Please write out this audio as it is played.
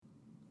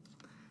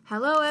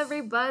Hello,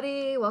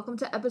 everybody. Welcome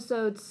to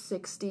episode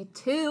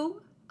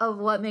 62 of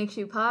What Makes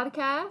You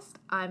Podcast.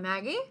 I'm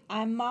Maggie.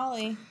 I'm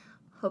Molly.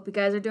 Hope you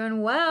guys are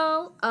doing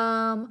well.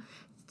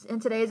 In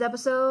today's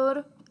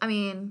episode,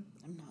 I'm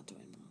not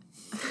doing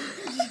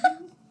well.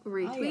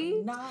 retweet. I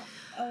am not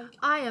okay.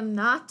 I am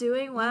not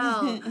doing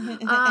well.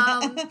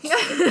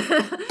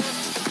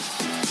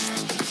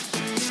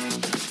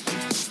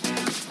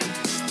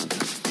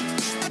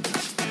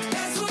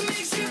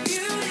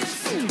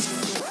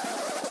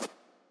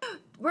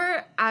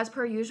 We're, as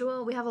per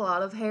usual, we have a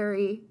lot of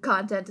Harry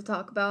content to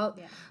talk about.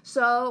 Yeah.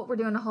 So we're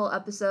doing a whole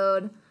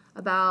episode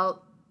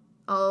about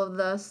all of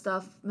the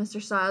stuff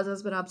Mr. Styles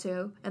has been up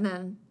to. And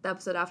then the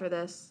episode after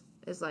this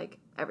is like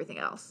everything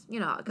else. You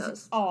know how it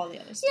goes. All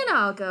the other stuff. You know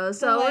how it goes.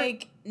 So So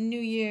like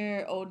New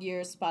Year, Old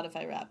Year,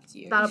 Spotify Wrapped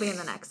Year. that'll be in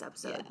the next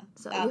episode. Yeah,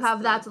 So that's you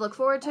have that to look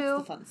forward to. That's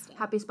the fun stuff.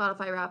 Happy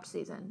Spotify Wrapped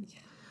season. Yeah.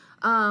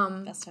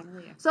 Best time of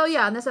the year. So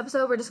yeah, in this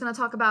episode we're just gonna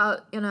talk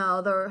about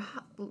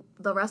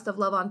the rest of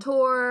Love on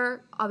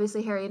Tour.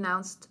 Obviously, Harry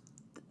announced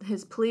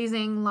his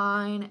pleasing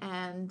line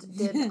and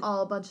did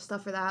a bunch of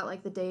stuff for that,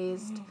 like the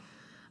Dazed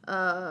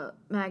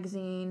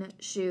magazine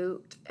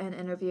shoot and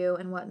interview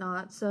and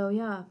whatnot. So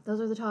yeah,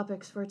 those are the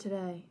topics for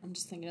today. I'm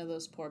just thinking of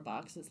those poor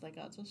boxes that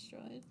got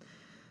destroyed.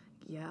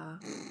 Yeah.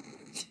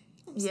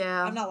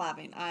 Yeah. I'm not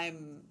laughing.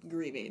 I'm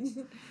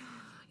grieving.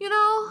 You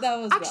know, That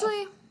was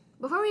actually,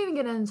 before we even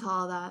get into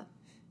all that,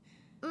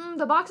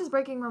 the boxes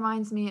breaking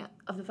reminds me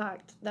of the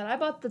fact that I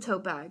bought the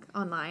tote bag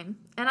online,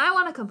 and I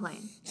want to complain.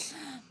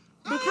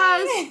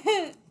 Because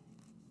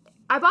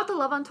I bought the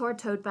Love on Tour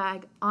tote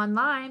bag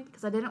online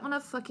because I didn't want to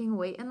fucking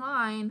wait in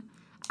line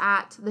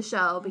at the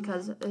show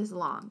because it is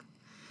long.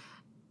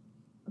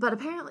 But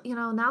apparently,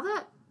 now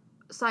that,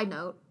 side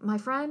note, my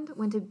friend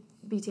went to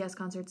BTS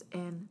concerts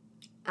in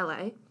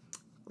LA.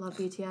 Love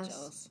BTS.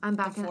 Jealous. I'm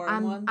back The in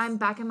foreign ones? I'm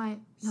back in my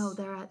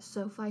they're at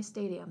SoFi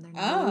Stadium. They're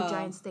new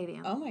giant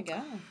stadium. Oh my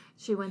god.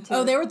 She went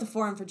to they were at the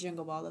Forum for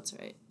Jingle Ball. That's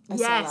right. I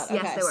Yes, saw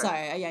that. yes, Okay, they were.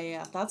 Sorry.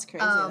 Yeah. That's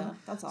crazy though.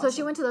 That's awesome. So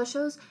she went to those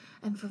shows,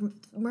 and for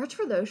merch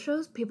for those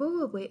shows, people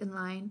would wait in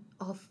line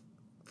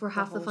for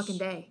half the whole fucking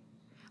day.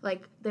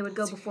 Like, they would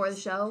go before the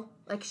show.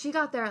 Like, she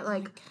got there at,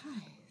 like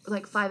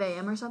 5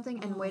 a.m. or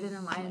something and waited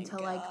in line until,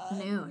 like,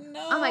 noon.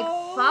 No. I'm like,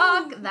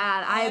 fuck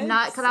that. I am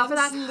not cut out for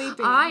that.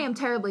 Sleeping. I am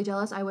terribly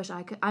jealous. I wish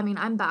I could. I mean,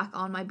 I'm back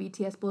on my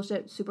BTS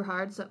bullshit super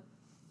hard, so...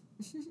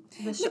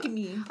 Look at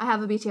me. I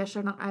have a BTS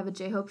shirt on. I have a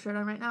J-Hope shirt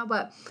on right now,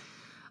 but...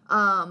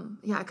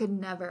 yeah, I could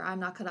never. I'm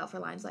not cut out for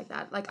lines like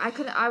that. Like, I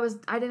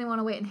didn't want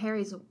to wait in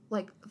Harry's,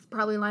 like,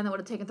 probably a line that would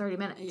have taken 30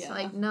 minutes. Yeah.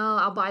 Like, no,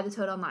 I'll buy the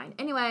tote online.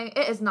 Anyway,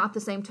 it is not the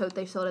same tote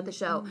they sold at the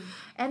show.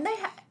 And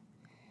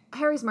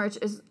Harry's merch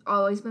has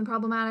always been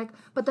problematic,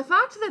 but the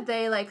fact that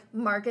they, like,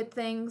 market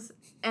things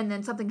and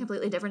then something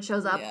completely different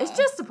shows up is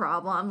just a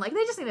problem. Like,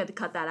 they just needed to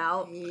cut that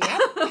out.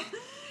 Yep.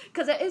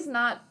 Because it is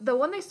not... The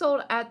one they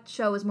sold at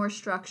show is more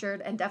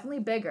structured and definitely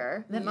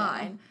bigger than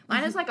mine.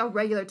 Mine is like a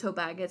regular tote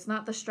bag. It's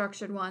not the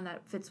structured one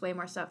that fits way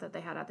more stuff that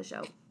they had at the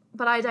show.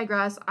 But I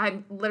digress.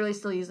 I'm literally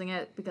still using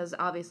it because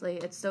obviously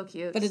it's so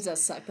cute. But it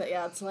does suck that,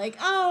 it's like,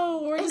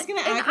 we're just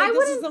going to act I like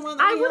this is the one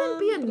that I we wouldn't have,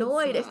 be but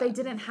annoyed it's if they not.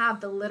 didn't have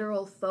the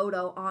literal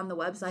photo on the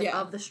website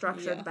of the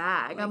structured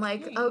bag. I'm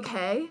like, hey,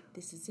 okay.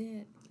 This is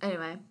it.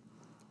 Anyway,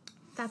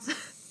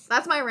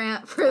 that's my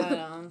rant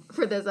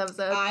for this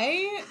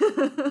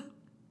episode.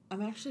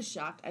 I'm actually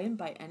shocked. I didn't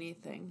buy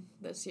anything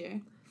this year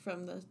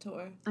from the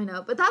tour. I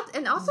know, but that's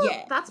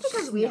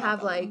because we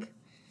have like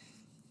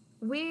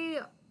we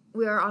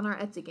are on our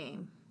Etsy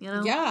game.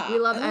 Yeah, we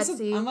love and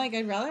Etsy. I'm like,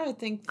 I'd rather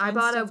I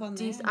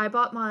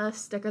bought my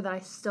sticker that I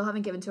still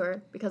haven't given to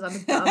her because I'm a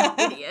dumb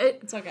idiot.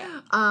 It's okay.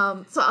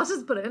 So I'll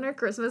just put it in her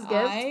Christmas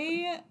gift.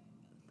 I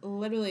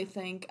literally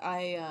think what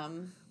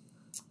am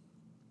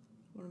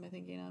I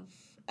thinking of?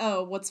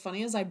 Oh, what's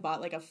funny is I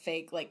bought like a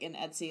fake like an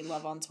Etsy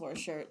Love on Tour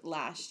shirt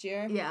last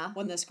year. Yeah.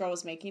 When this girl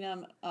was making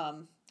them,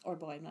 or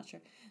boy, I'm not sure.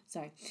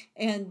 Sorry.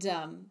 And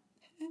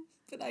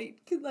but I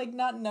could like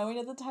not knowing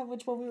at the time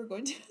which one we were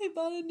going to, I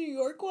bought a New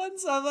York one.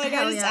 So I'm like,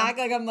 I just act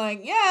like I'm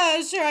like,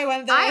 yeah, sure, I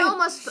went there.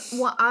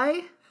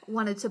 I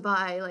wanted to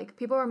buy, like,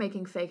 people were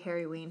making fake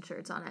Harry Ween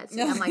shirts on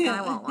Etsy. I'm like,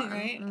 I want one.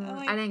 Right?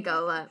 Like, I didn't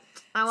go, but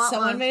I want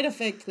someone one. made a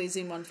fake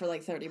pleasing one for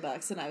like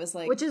 $30, and I was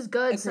like, which is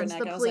good since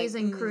the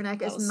pleasing crew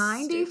neck is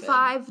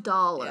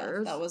 $95.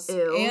 Yeah, that was,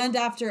 ew. And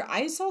after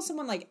I saw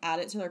someone like add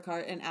it to their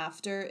cart, and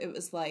after it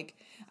was like,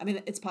 I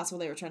mean, it's possible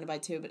they were trying to buy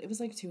two, but it was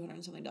like $200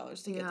 and something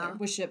to get there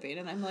with shipping,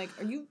 and I'm like,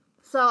 are you?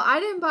 So I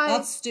didn't buy.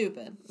 That's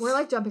stupid.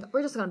 We're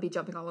just gonna be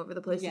jumping all over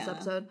the place this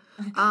episode.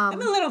 I'm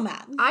a little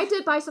mad. I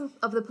did buy some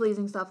of the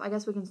pleasing stuff. I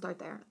guess we can start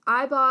there.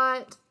 I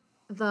bought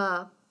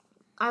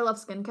I love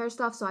skincare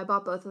stuff, so I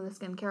bought both of the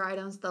skincare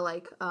items. The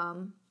like,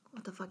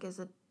 what the fuck is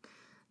it?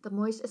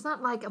 It's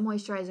not like a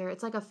moisturizer.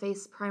 It's like a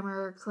face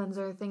primer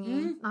cleanser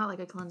thingy. Not like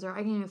a cleanser. I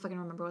can't even fucking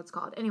remember what it's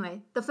called.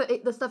 Anyway,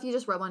 the stuff you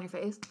just rub on your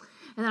face.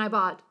 And then I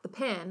bought the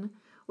pin,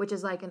 which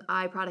is like an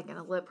eye product and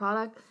a lip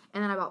product.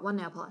 And then I bought one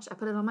nail polish. I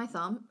put it on my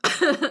thumb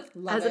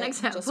as an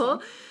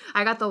example.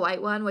 I got the white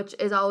one, which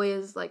is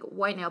always like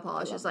white nail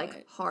polish is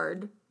like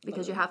hard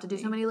because you have to do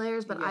so many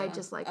layers, but I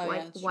just like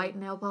white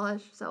nail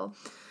polish. So,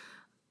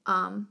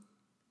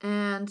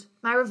 and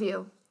my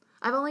review.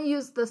 I've only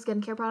used the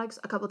skincare products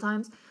a couple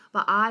times,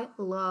 but I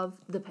love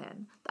the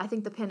pin. I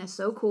think the pin is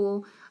so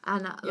cool,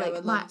 and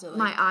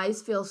my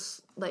eyes feel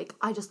like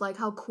I just like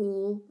how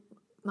cool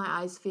my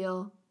eyes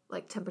feel,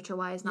 like temperature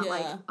wise. Not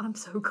like I'm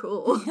so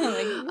cool.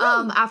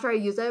 After I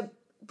use it,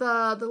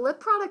 the lip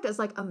product is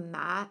like a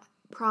matte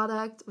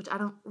product, which I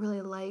don't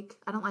really like.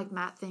 I don't like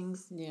matte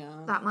things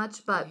that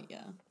much, but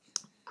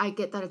I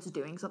get that it's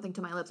doing something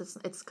to my lips.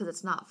 It's because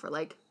it's not for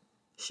like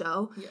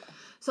show. Yeah.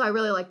 So I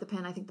really like the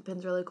pin. I think the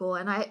pin's really cool,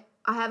 and I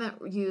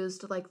haven't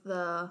used like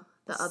the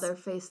other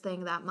face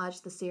thing that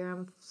much, the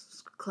serum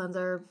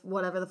cleanser,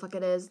 whatever the fuck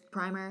it is,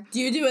 primer. Do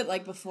you do it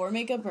like before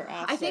makeup or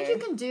after? I think you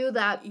can do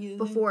that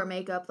before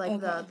makeup, like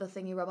the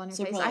thing you rub on your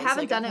face. I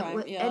haven't done it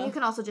with, and you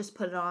can also just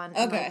put it on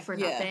like, for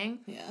nothing.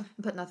 Yeah.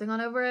 And put nothing on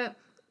over it,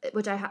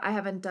 which I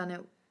haven't done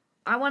it.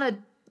 I want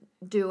to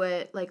do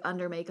it like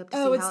under makeup to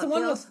see how it feels. Oh,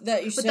 it's the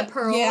one with the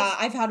pearls. Yeah,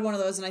 I've had one of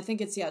those, and I think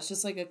it's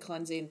just like a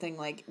cleansing thing,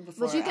 like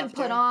before. Which you can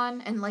put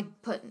on and like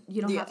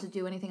you don't have to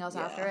do anything else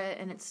after it,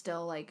 and it's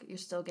still like you're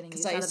still getting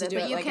use out of it.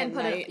 But you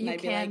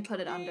can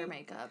put it under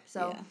makeup.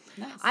 So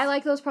nice. I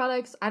like those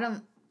products. I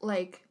don't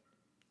like.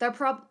 They're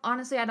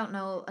honestly I don't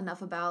know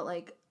enough about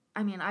like.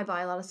 I mean, I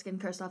buy a lot of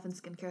skincare stuff, and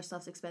skincare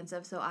stuff's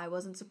expensive, so I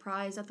wasn't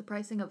surprised at the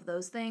pricing of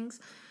those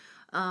things.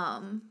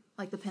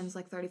 Like the pin's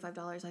like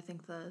 $35. I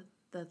think the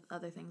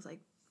other things like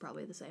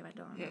probably the same. I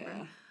don't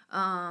remember.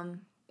 Yeah.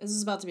 This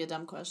is about to be a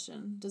dumb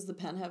question. Does the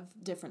pen have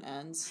different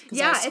ends?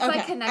 Yeah, it's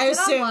like connected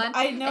on one.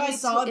 I know I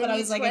saw it, but I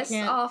was like, I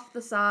can't. Off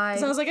the side.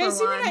 So I was like, I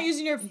assume you're not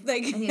using your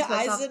like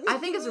eyes. I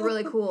think it's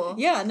really cool.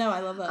 Yeah, no, I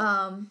love that.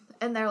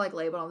 And they're like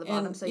labeled on the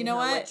bottom, so you know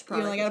what? Which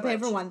product you only gotta pay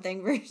for one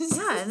thing versus.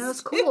 Yeah, and it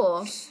was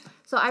cool.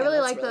 So I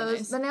really like those.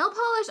 Nice. The nail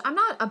polish. I'm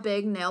not a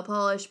big nail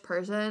polish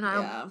person. I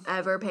don't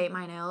ever paint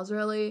my nails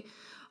really.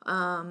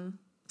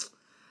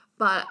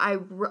 But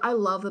I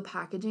love the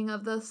packaging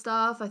of this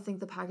stuff. I think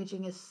the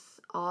packaging is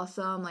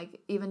awesome. Like,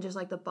 even just,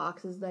 like, the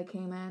boxes that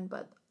came in.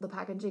 But the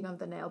packaging of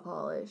the nail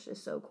polish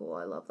is so cool.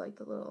 I love, like,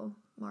 the little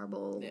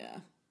marble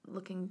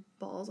looking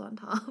balls on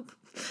top.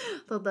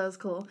 Thought that was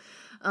cool.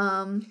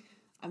 I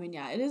mean,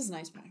 yeah, it is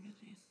nice packaging.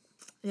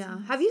 Yeah.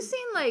 Have you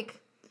seen,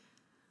 like,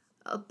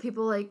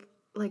 people, like,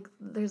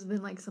 there's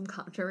been, like, some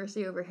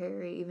controversy over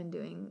Harry even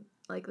doing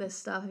like this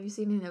stuff. Have you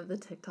seen any of the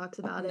TikToks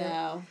about it?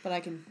 No, but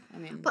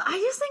But I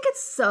just think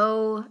it's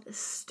so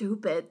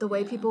stupid the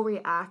way people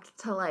react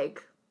to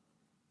like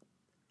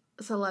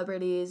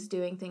celebrities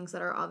doing things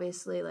that are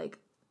obviously like,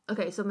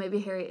 okay, so maybe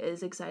Harry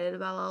is excited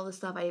about all this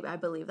stuff. I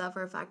believe that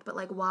for a fact, but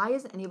like, why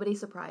is anybody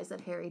surprised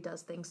that Harry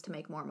does things to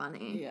make more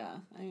money? Yeah,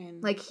 I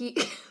mean, like he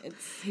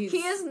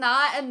is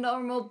not a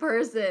normal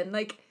person.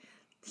 Like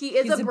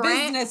he's a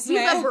brand. He's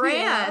a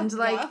brand.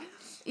 Like.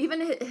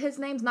 Even his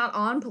name's not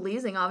on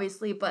Pleasing,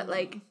 obviously, but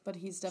like, but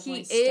he's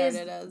definitely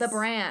started as the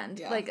brand.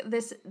 Yeah. Like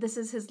this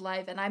is his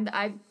life, and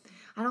I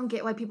don't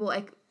get why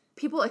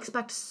people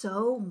expect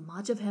so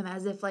much of him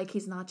as if like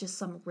he's not just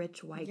some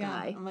rich white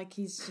guy. I'm like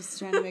he's just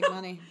trying to make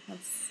money.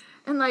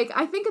 And like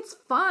I think it's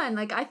fun.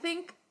 Like I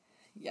think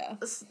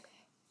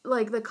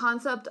like the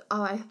concept.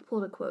 Oh, I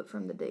pulled a quote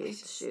from the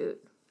Dazed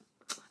shoot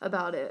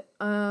about it.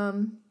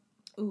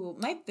 Ooh,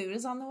 my food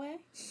is on the way.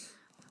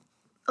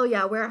 Oh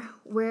yeah, where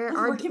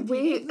are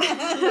we?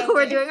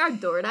 We're doing our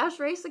DoorDash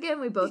race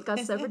again. We both got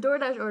separate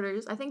DoorDash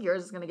orders. I think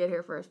yours is gonna get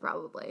here first,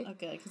 probably.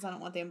 Okay, because I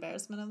don't want the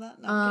embarrassment of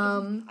that.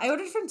 No, I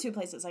ordered from 2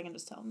 places. I can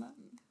just tell them that.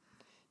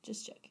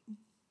 Just joking.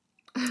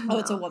 No. Oh,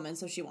 it's a woman,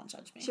 so she won't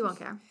judge me. She won't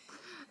care.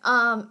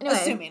 Anyway,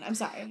 assuming. I'm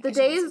sorry. In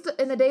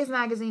the Dazed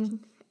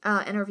magazine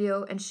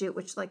interview and shoot,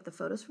 which like the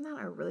photos from that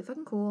are really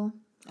fucking cool.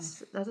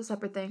 That's a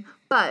separate thing.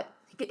 But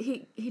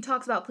he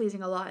talks about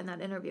pleasing a lot in that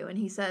interview, and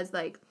he says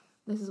like,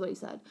 this is what he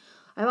said.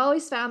 I've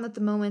always found that the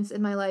moments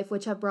in my life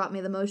which have brought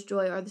me the most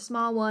joy are the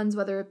small ones,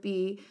 whether it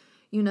be,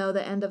 you know,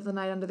 the end of the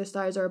night under the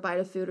stars or a bite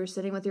of food or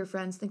sitting with your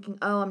friends thinking,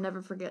 oh, I'm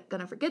never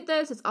gonna forget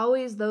this. It's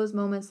always those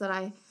moments that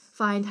I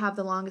find have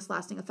the longest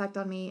lasting effect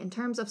on me in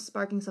terms of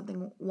sparking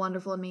something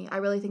wonderful in me. I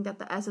really think that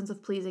the essence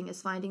of pleasing is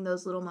finding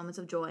those little moments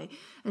of joy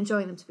and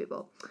showing them to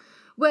people.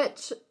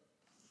 Which...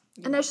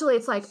 initially,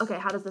 it's like, okay,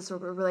 how does this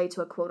relate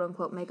to a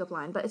quote-unquote makeup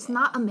line? But it's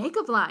not a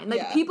makeup line.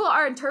 Like, people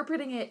are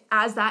interpreting it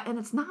as that, and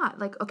it's not.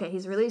 Like, okay,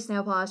 he's released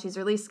nail polish, he's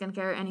released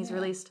skincare, and he's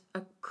released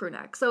a crew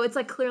neck. So it's,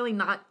 like, clearly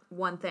not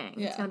one thing.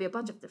 Yeah. It's going to be a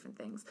bunch of different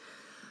things.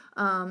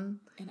 And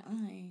I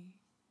am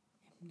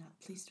not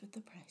pleased with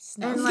the price.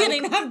 No, I'm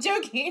kidding. I'm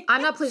joking.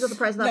 I'm not pleased with the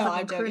price of that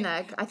fucking crew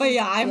neck.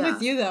 I'm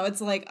with you, though. It's,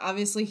 like,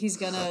 obviously he's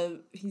gonna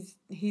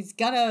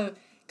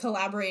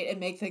collaborate and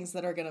make things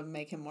that are gonna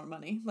make him more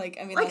money. Like,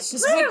 I mean, like, that's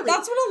just that's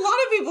what a lot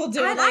of people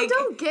do. And like, I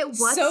don't get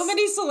what so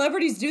many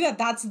celebrities do that.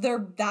 That's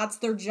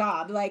their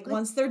job. Like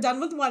once they're done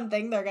with one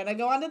thing, they're gonna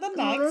go on to the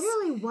next.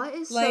 Literally, what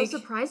is so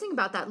surprising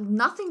about that?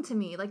 Nothing to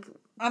me. Like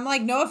I'm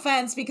like, no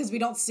offense, because we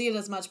don't see it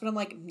as much, but I'm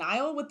like,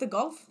 Niall with the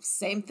golf,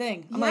 same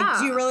thing. I'm Yeah. like,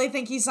 do you really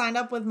think he signed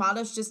up with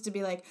Modest just to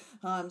be like,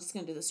 oh, I'm just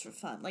going to do this for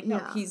fun? Like, no,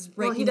 he's raking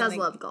Well, he does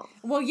love golf.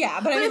 Well, yeah,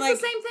 but I mean, it's like, the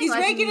same thing. he's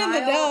like, raking in the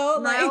dough.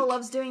 Niall like,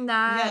 loves doing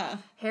that. Yeah.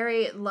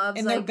 Harry loves,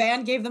 and their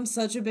band gave them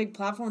such a big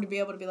platform to be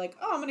able to be like,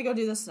 oh, I'm going to go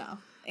do this now.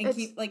 And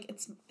keep, like,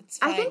 it's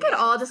fine. I think it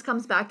all just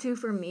comes back to,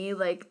 for me,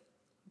 like,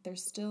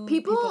 there's still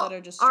people that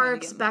are just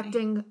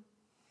expecting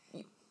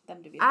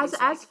them to be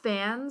as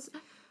fans,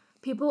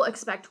 people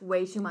expect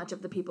way too much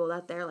of the people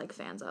that they're like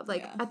fans of.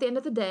 Like at the end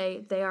of the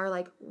day, they are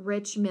like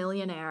rich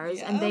millionaires,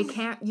 and they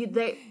can't. You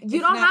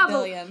don't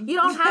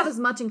have as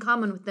much in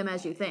common with them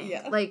as you think.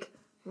 Yeah. Like,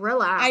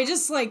 relax. I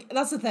just like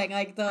that's the thing.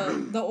 Like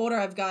the older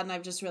I've gotten,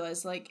 I've just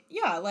realized like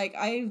like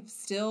I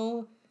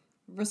still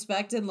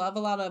respect and love a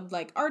lot of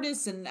like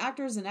artists and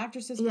actors and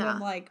actresses, but I'm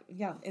like,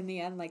 in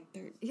the end, like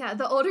they're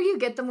the older you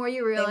get, the more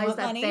you realize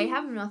that money. they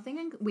have nothing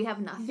and we have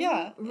nothing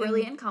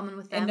really in common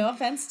with them. And no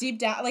offense, deep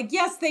down, like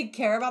yes, they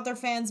care about their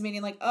fans,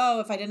 meaning like,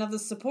 oh, if I didn't have the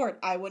support,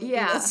 I wouldn't be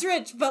this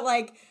rich. But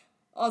like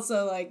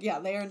also like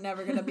they are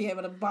never gonna be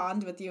able to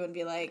bond with you and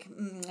be like,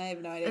 I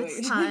have no idea what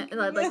you're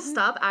doing. Like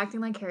stop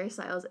acting like Harry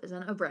Styles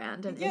isn't a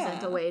brand and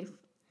isn't a way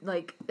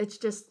like it's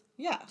just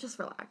just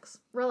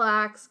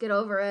relax, get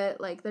over it.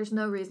 Like, there's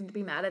no reason to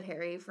be mad at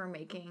Harry for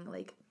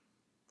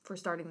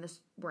starting this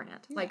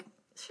brand. Like,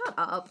 shut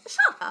up.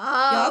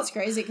 Yeah, that's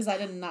crazy because I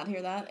did not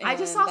hear that. I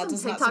just saw some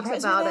TikToks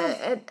about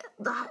it.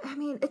 I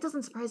mean, it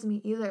doesn't surprise me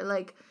either.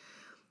 Like,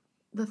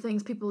 the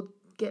things people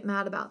get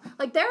mad about.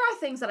 Like, there are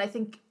things that I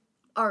think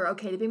are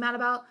okay to be mad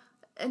about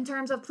in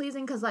terms of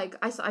pleasing, because like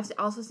I've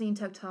also seen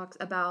TikToks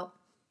about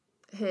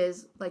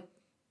his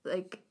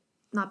like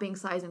not being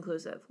size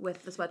inclusive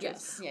with the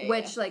sweatshirts,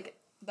 which like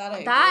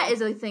that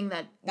is a thing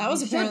that you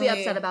should be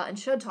upset about and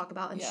should talk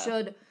about and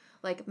should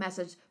like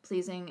message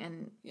pleasing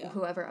and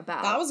whoever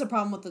about. That was a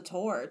problem with the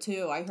tour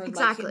too. I heard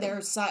like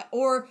their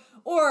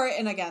or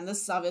and again,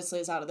 this obviously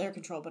is out of their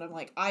control, but I'm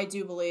like, I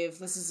do believe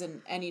this is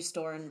in any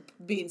store, and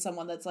being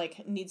someone that's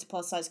like needs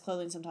plus size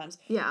clothing sometimes.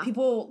 Yeah,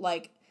 people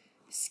like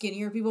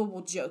skinnier people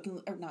will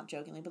not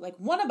jokingly, but like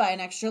want to buy an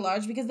extra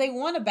large because they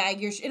want to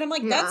bag your and I'm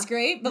like, that's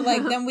great, but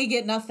like then we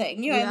get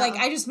nothing, you know. Like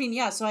I just mean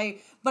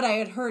but I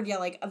had heard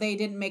like they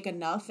didn't make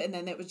enough, and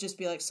then it would just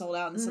be like sold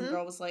out, and some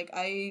girl was like,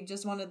 I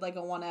just wanted like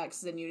a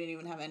 1X, and you didn't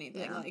even have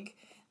anything.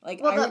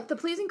 The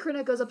pleasing crew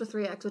neck goes up to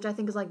 3X, which I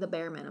think is like the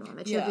bare minimum.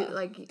 It should be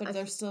like, but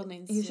there still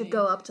needs you should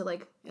go up to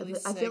like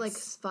I feel like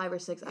 5 or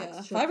 6X.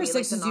 Yeah. 5 or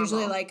 6 is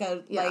usually like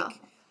a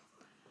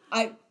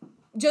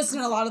just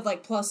in a lot of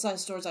like plus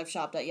size stores I've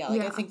shopped at,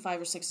 I think 5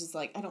 or 6 is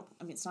like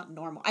it's not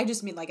normal. I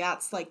just mean like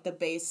that's like the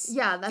base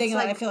that's thing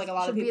like, that I feel like a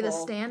lot of people should be the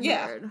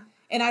standard. Yeah.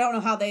 And I don't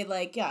know how they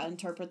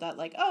interpret that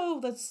like, oh,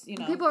 that's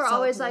people are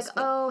always like,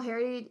 oh,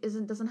 Harry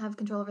doesn't have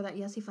control over that.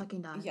 Yes, he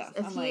fucking does. Yeah,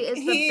 if he is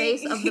the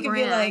face of the brand,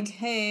 be like,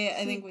 hey,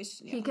 I think we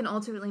should. He can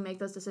ultimately make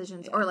those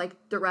decisions or like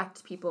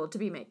direct people to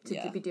be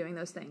doing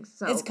those things.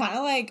 So it's kind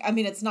of like, I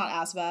mean, it's not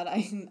as bad.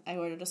 I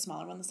ordered a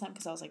smaller one this time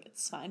because I was like,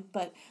 it's fine,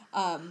 but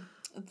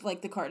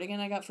like the cardigan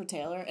I got for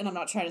Taylor, and I'm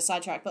not trying to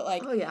sidetrack, but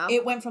like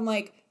it went from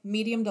like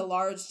medium to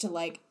large to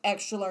like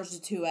extra large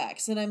to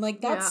 2X, and I'm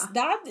like,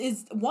 that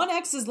is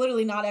 1X is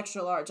literally not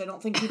extra large. I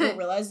don't think people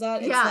realize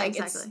that. It's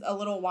it's a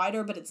little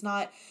wider, but it's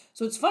not.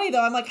 So it's funny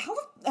though. I'm like,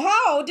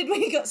 how did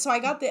we go? So I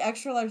got the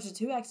extra large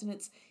to 2X, and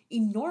it's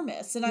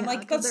enormous, and I'm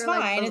like, that's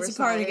fine. Like it's a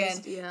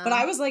cardigan, but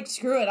I was like,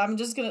 screw it. I'm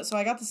just gonna. So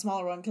I got the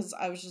smaller one because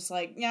I was just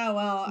like,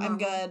 I'm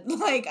good.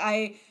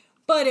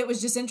 But it was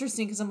just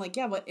interesting because I'm like,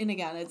 and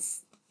again,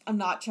 I'm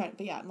not trying,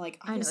 but I'm like,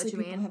 obviously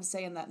people have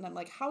saying that, and I'm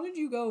like, how did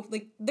you go,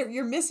 like,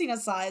 you're missing a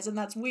size, and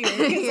that's weird,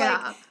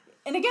 like,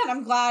 and again,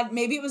 I'm glad,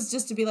 maybe it was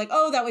just to be like,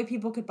 oh, that way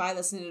people could buy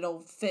this, and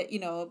it'll fit,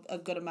 a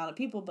good amount of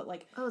people, but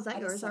like, oh, is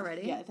that yours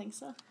already? Yeah, I think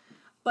so,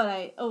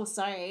 but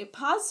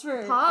pause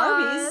for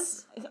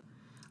Arby's.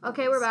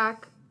 Okay, we're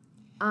back.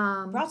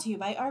 Brought to you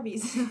by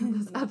Arby's.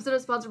 This episode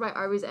is sponsored by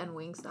Arby's and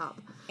Wingstop.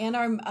 And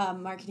our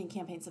marketing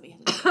campaigns that we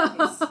had to do at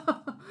Arby's.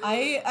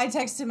 I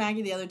texted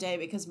Maggie the other day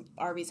because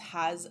Arby's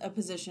has a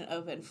position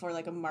open for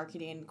like a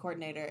marketing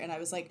coordinator, and I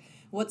was like,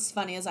 what's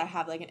funny is I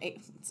have like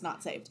it's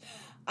not saved.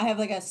 I have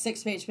like a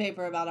 6-page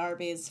paper about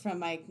Arby's from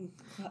my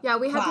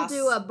we class. had to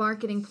do a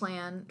marketing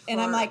plan. And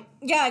I'm like,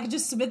 I could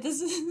just submit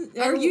this.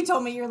 Or you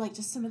told me, you're like,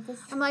 just submit this.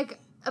 I'm like,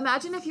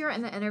 imagine if you're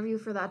in the interview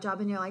for that job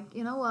and you're like,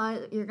 you know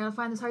what, you're going to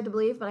find this hard to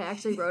believe, but I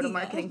actually wrote a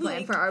marketing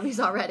plan for Arby's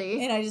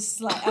already. And I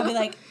just I'll be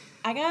like,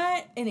 I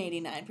got an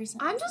 89%.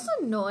 I'm just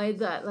annoyed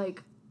that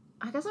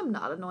I guess I'm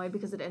not annoyed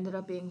because it ended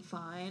up being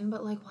fine,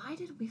 but why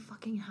did we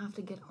fucking have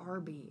to get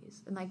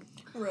Arby's? And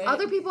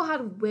other people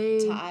had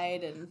way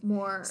Tide and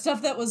more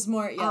stuff that was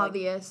more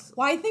obvious.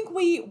 I think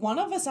one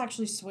of us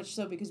actually switched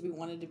though because we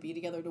wanted to be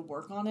together to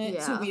work on it.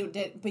 Yeah. So we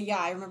did, but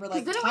I remember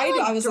Tide.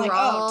 I was like,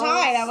 oh,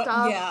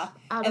 Tide.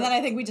 And then I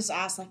think we just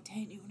asked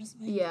Dan, you want to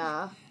make?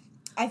 Yeah.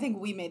 I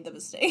think we made the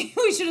mistake.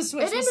 We should have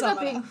switched. It ended up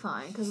being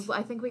fine because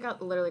I think we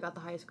literally got the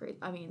highest grade.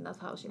 I mean, that's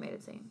how she made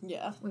it seem.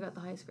 Yeah, we got the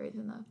highest grades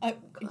in the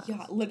class.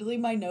 Yeah, literally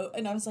my note,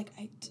 and I was like,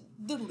 I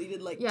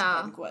deleted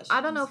 10 questions.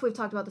 I don't know if we've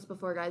talked about this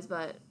before, guys,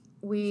 but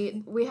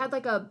we had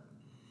like a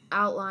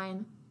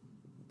outline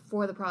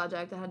for the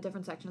project that had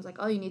different sections, like,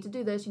 oh, you need to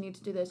do this, you need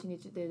to do this, you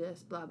need to do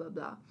this, blah, blah,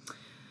 blah.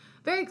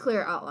 Very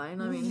clear outline,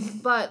 I mean,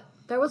 but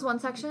there was one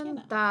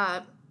section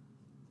that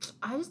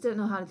I just didn't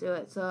know how to do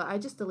it, so I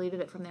just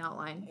deleted it from the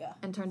outline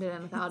and turned it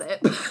in without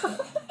it.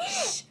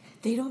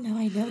 They don't know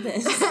I know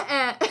this.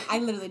 I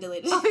literally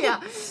deleted it. Oh,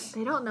 yeah.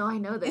 They don't know I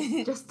know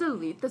this. Just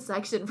delete the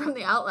section from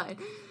the outline.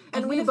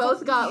 And we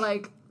both got,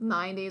 like,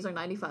 90s or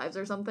 95s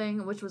or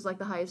something, which was, like,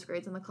 the highest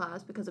grades in the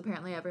class because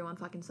apparently everyone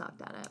fucking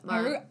sucked at it.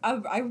 But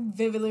I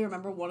vividly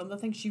remember one of the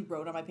things she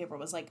wrote on my paper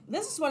was, like,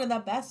 this is one of the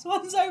best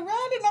ones I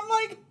read, and I'm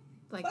like...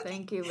 Like,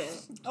 thank you,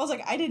 bitch. I was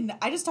like,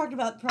 I just talked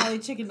about probably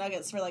chicken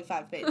nuggets for, like,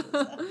 5 pages.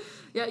 So.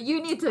 Yeah,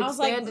 you need to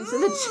expand into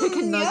the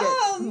chicken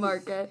nugget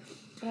market.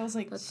 But I was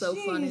like, that's so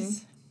funny.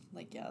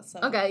 Like, yeah, so...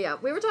 Okay, yeah.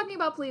 We were talking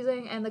about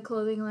pleasing and the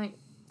clothing, like...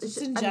 Just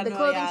in general, the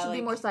clothing should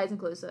be more size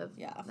inclusive.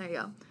 Yeah. There you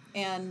go.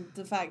 And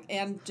the fact,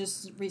 and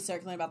just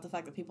recircling about the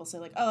fact that people say,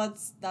 like, oh,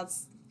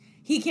 that's,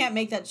 he can't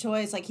make that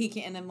choice, like, he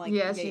can't, and I'm like,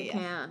 yes, he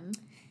can.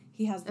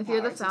 He has the If power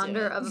you're the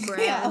founder of a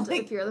brand,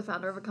 like, if you're the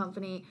founder of a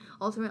company,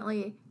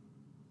 ultimately,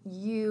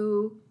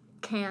 you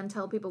can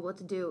tell people what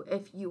to do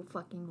if you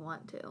fucking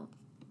want to.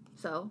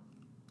 So,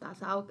 that's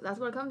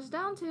what it comes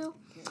down to.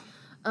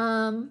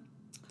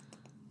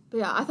 But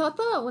yeah, I thought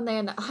it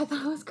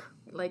was,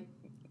 like,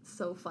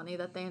 so funny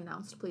that they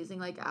announced pleasing,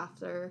 like,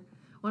 after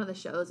one of the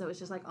shows. It was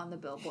just, like, on the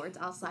billboards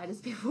outside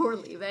as people were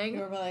leaving.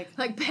 You were like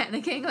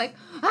panicking, like,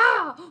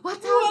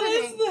 what's happening?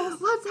 What is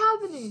this? What's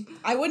happening?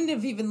 I wouldn't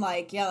have even,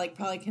 like,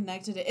 probably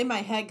connected it in my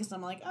head, because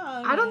I'm like, oh,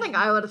 okay. I don't think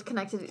I would have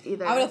connected it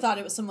either. I would have thought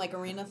it was some, like,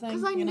 arena thing.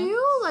 Because I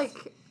knew,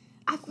 like,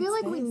 I feel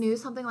like we knew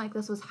something like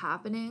this was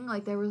happening.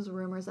 Like, there was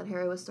rumors that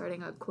Harry was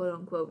starting a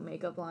quote-unquote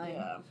makeup line.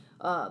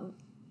 Yeah.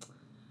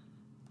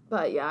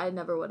 But, yeah, I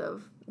never would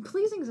have.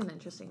 Pleasing's an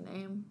interesting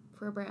name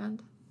for a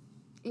brand.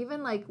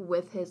 Even, like,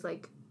 with his,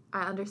 like,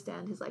 I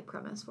understand his, like,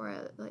 premise for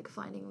it, like,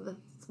 finding the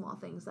small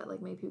things that,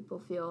 like, make people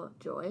feel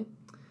joy.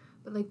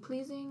 But, like,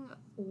 pleasing,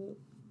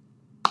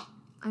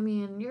 I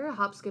mean, you're a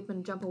hop, skip,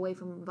 and jump away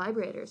from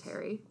vibrators,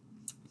 Harry.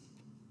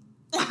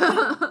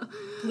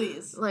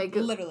 Please. Like,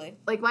 literally.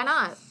 Like, why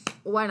not?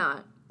 Why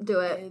not?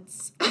 Do it.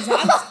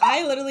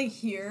 I literally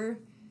hear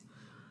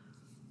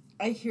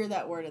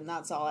that word, and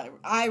that's all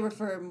I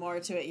refer more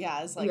to it,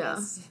 as like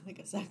a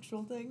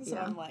sexual thing. So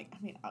I'm like,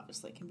 I mean,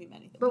 obviously it can be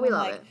many things. But we I'm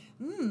love like,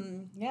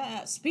 it.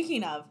 Yeah.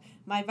 Speaking of,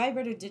 my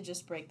vibrator did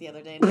just break the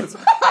other day, and it's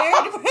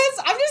very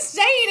depressing. I'm just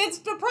saying, it's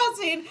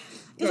depressing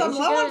because I'm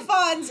low on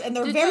funds, and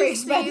they're very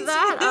expensive. Did you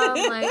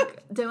see that?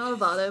 Like, Demi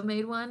Lovato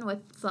made one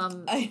with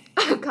some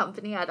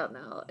company. I don't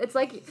know. It's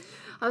like,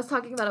 I was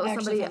talking about it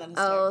with somebody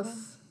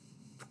else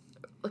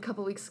a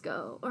couple weeks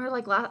ago, or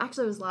like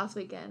actually it was last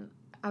weekend.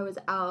 I was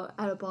out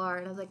at a bar,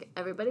 and I was like,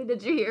 everybody,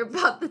 did you hear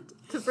about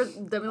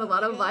the Demi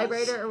Lovato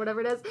vibrator or whatever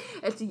it is?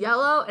 It's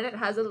yellow, and it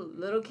has a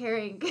little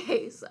carrying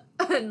case.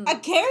 And a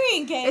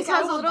carrying case? It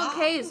has a little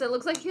case. It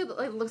looks like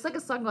it looks like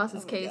a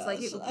sunglasses case. Gosh, like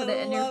you put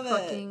it in your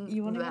fucking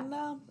you wouldn't even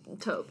know.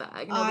 Tote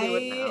bag. Nobody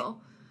would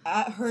know.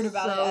 I heard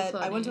about it.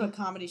 Funny. I went to a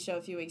comedy show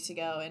a few weeks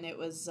ago, and it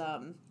was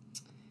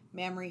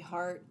Mamrie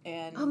Hart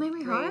and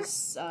Mamrie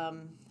Grace,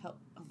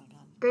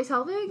 Grace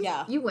Helbig?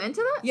 Yeah. You went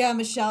to that? Yeah,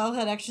 Michelle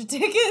had extra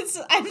tickets.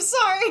 I'm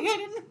sorry, I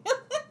didn't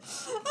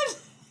really...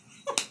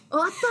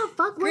 What the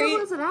fuck? Where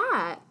was it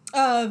at?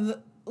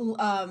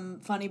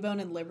 Funny Bone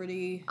and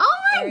Liberty. Oh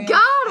my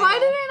god, why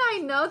didn't I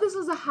know this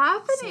was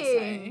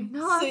happening? So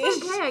no, that's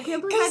okay. I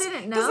can't believe I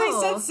didn't know.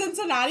 Because they said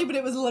Cincinnati, but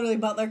it was literally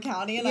Butler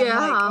County, and I'm like,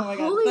 oh my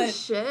god. Holy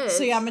shit.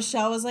 So yeah,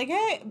 Michelle was like,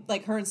 hey,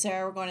 like her and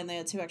Sarah were going, and they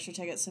had 2 extra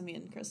tickets, so me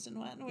and Kristen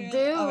went. And we were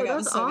Dude, like, oh my god, it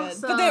was so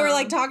awesome. good. But they were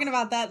like talking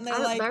about that, and they're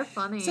like, they're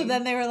funny. So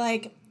then they were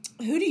like,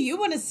 who do you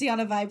want to see on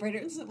a vibrator?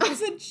 And so I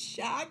said,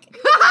 Shaq. And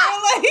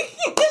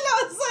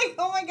I was like,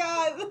 oh my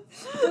god.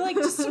 They're like,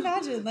 just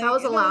imagine. Like, that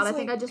was allowed. I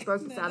think I just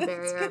broke the sound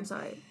barrier. I'm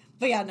sorry.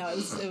 But yeah, no, it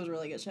was a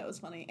really good show. It was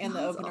funny. And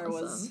the opener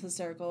was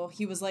hysterical.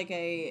 He was like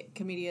a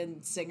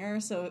comedian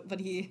singer, but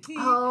he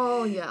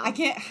oh, yeah.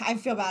 I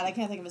feel bad. I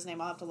can't think of his name.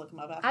 I'll have to look him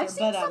up after. I've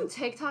seen some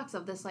TikToks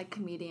of this, like,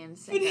 comedian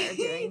singer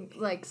doing,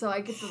 like, so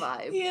I get the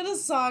vibe. He had a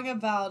song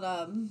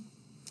about,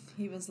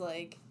 he was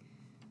like,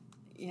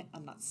 yeah,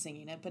 I'm not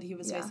singing it, but he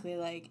was basically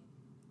like,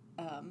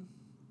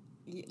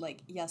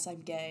 yes,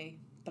 I'm gay,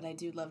 but I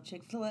do love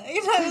Chick-fil-A.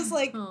 And I was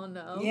like, oh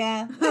no.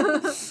 Yeah.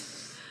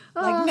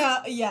 Like,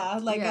 no, yeah,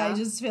 like, I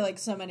just feel like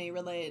so many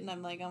relate, and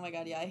I'm like, oh my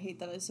god, yeah, I hate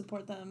that I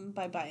support them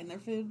by buying their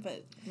food,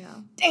 but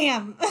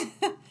damn.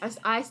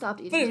 I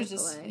stopped eating But it was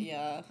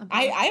Chick-fil-A. just,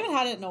 I haven't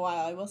had it in a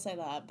while, I will say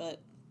that, but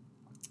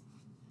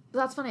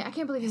that's funny. I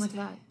can't believe you went to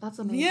that. That's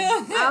amazing.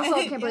 Yeah. I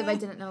also can't believe I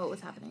didn't know what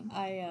was happening.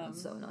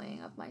 That's so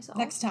annoying of myself.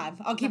 Next time.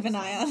 I'll keep an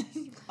eye on.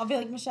 I'll be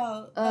like,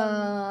 Michelle.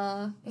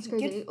 That's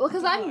crazy. Well,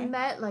 because I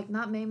met, like,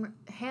 not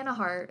Hannah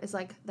Hart is,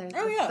 like, their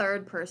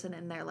third person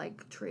in their,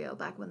 like, trio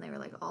back when they were,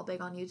 like, all big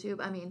on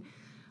YouTube. I mean,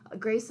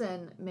 Grace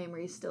and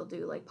Mamrie still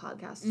do, like,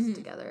 podcasts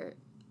together.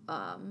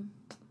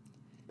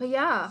 But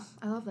yeah,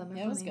 I love them.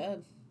 They're it was funny.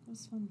 good. It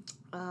was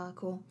fun.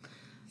 Cool.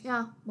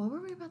 Yeah. What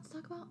were we about to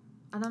talk about?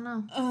 I don't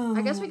know.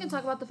 I guess we can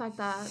talk about the fact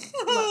that...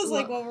 I was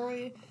like, what were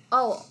we?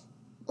 Oh,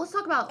 let's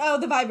talk about... Oh,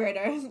 the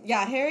vibrator.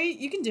 Yeah, Harry,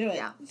 you can do it.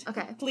 Yeah,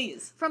 okay.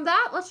 Please. From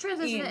that, let's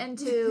transition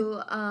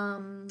into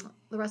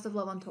the rest of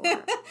Love on Tour.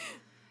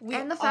 We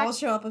and the all fact...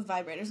 show up with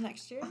vibrators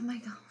next year. Oh my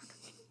god.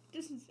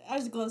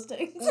 As glow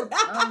sticks.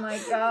 Oh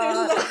my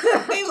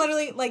god. They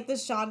literally, like, the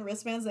Sean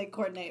wristbands they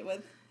coordinate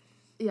with.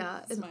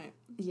 Yeah. Smart.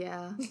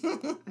 Yeah.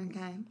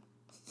 Okay.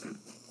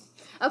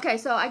 Okay,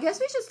 so I guess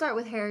we should start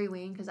with Harry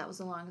Ween, because that was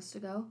the longest to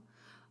go.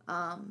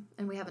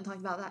 And we haven't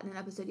talked about that in an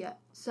episode yet.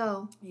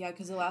 So... Yeah,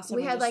 because the last time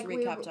we had, just like,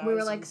 recapped ours. we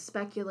were, like,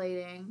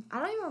 speculating. I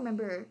don't even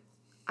remember...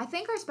 I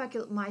think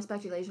my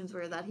speculations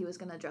were that he was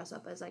going to dress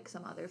up as, like,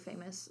 some other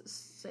famous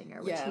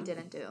singer, which he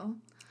didn't do.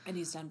 And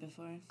he's done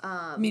before.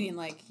 Meaning,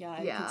 like,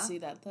 I could see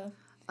that,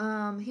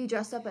 though. He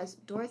dressed up as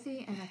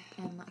Dorothy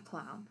and a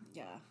clown.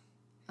 Yeah.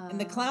 And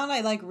the clown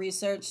I, like,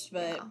 researched,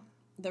 but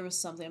there was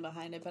something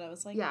behind it, but I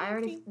was like... Yeah,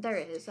 there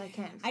is. I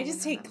can't... I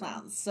just hate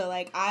clowns, so,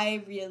 like,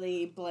 I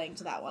really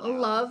blanked that one out.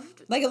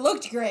 Loved... Like, it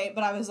looked great,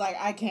 but I was like,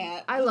 I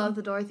can't. I love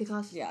the Dorothy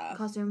costume.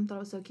 Thought it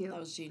was so cute. That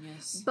was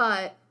genius.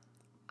 But...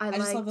 I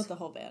just love that the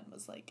whole band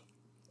was, like...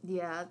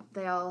 Yeah,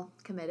 they all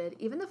committed.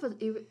 Even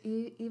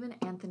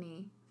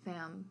Anthony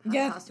Pham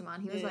had a costume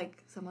on. He was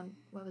like someone.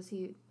 What was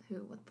he?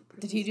 What the person?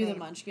 Did he do the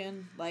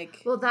Munchkin?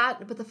 Like. Well,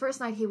 but the first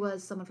night he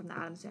was someone from the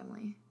Addams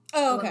Family.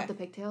 Oh, okay. With the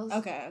pigtails.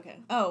 Okay.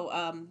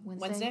 Oh,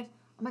 Wednesday.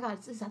 Oh my God,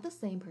 is that the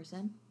same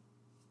person?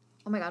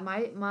 Oh my God,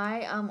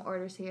 my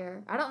order's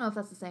here. I don't know if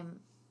that's the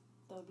same.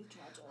 That would be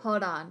tragic.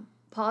 Hold on.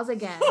 Pause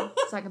again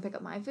so I can pick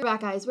up my food. We're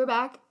back, guys. We're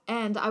back.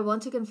 And I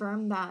want to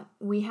confirm that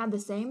we had the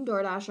same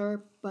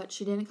DoorDasher, but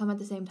she didn't come at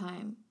the same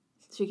time.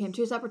 She came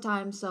 2 separate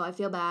times, so I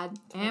feel bad.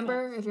 Okay.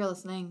 Amber, if you're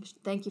listening,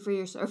 thank you for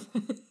your service.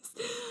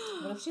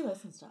 What if she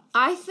listens to us?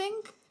 I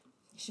think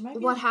she might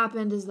be what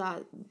happened is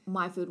that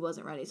my food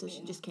wasn't ready, so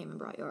she just came and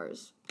brought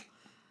yours.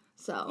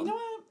 So you know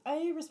what?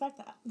 I respect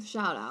that.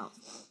 Shout out.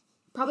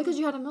 Probably because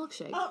you had a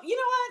milkshake. Oh, you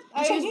know what?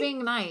 And she was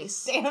being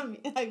nice. Damn.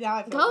 Now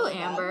I feel Go, really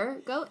Amber.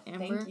 bad. Go,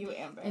 Amber. Thank you,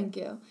 Amber. Thank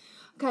you.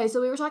 Okay, so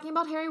we were talking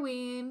about Harry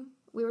Ween.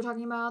 We were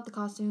talking about the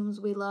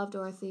costumes. We love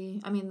Dorothy.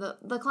 I mean,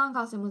 the clown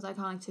costume was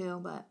iconic too,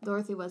 but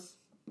Dorothy was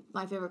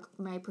my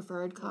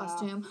preferred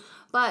costume. Yeah.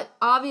 But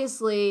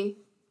obviously,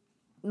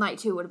 night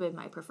 2 would have been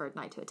my preferred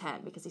night to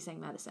attend because he sang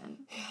Medicine.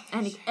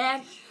 And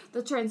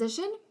the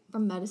transition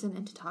from Medicine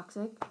into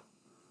Toxic.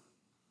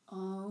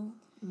 Oh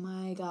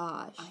my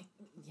gosh.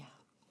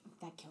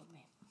 That killed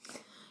me.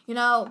 You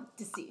know,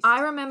 Deceased.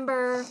 I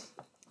remember,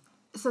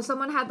 so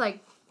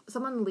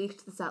someone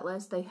leaked the set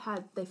list. They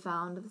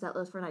found the set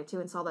list for night 2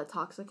 and saw that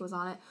Toxic was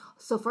on it.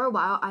 So for a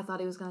while, I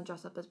thought he was going to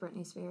dress up as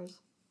Britney Spears.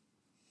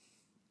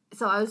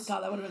 So I was...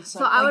 God, that would have been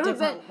so I would have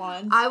different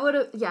ones. I would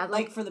have... Yeah,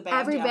 like for the band,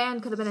 every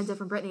band could have been a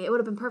different Britney. It would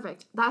have been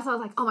perfect. That's why I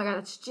was like, oh my God,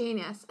 that's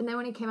genius. And then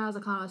when he came out as a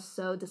clown, I was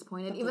so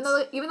disappointed. Even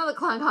though the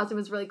clown costume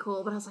was really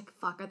cool, but I was like,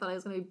 fuck, I thought it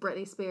was going to be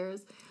Britney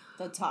Spears.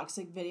 The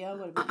Toxic video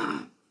would have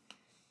been...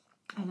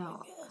 I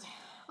know.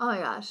 Oh my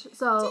gosh.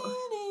 So...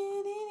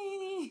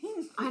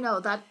 I know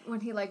that when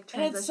he like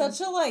transitions. And it's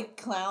such a like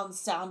clown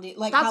sounding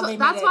like that's how what, they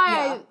that's made why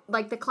it. Yeah. I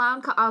like the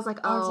clown. I was like,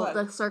 oh,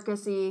 the like,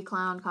 circusy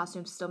clown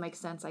costume still makes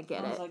sense. I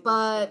get it, like,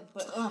 but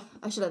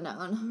I should have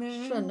known.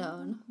 Should have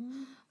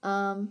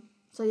known.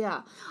 So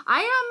yeah,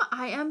 I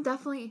am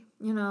definitely,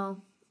 you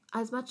know,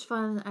 as much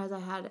fun as I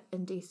had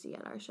in DC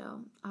at our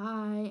show.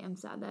 I am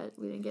sad that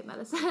we didn't get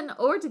Medicine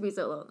or To Be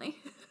So Lonely.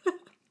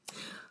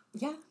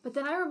 Yeah, but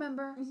then I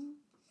remember.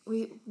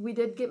 We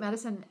did get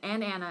Medicine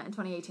and Anna in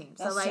 2018.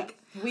 So, like,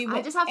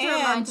 I just have to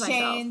remind myself.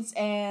 Chains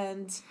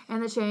and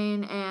the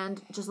Chain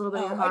and Just a Little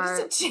Bit of Your Heart.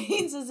 I just said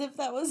Chains as if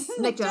that was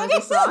Nick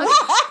Jonas' song.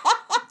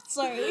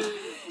 Sorry.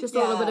 Just a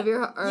Little Bit of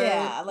Your Heart.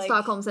 Yeah, like,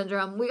 Stockholm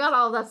Syndrome. We got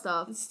all that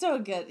stuff. It's still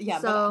good. Yeah,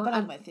 so, but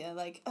I'm with you.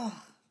 Like,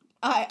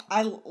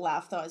 I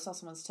laughed, though. I saw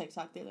someone's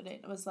TikTok the other day.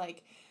 And it was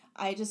like,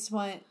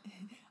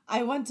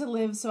 I want to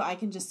live so I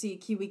can just see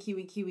Kiwi,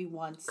 Kiwi, Kiwi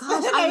once.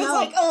 Gosh, I was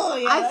like, oh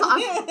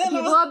yeah.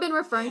 People have been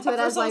referring to it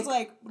as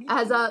like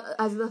as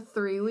the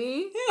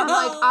 3-wee. I'm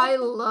like, I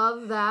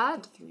love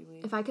that.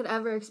 3-wee. If I could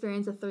ever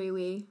experience a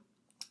 3-wee.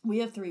 We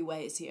have 3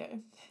 ways here.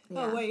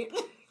 Yeah. Oh wait.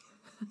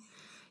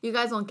 You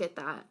guys won't get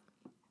that.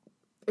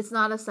 It's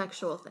not a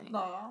sexual thing.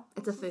 No.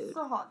 It's a food. It's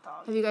a hot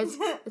dog. Have you guys...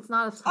 It's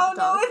not a hot dog.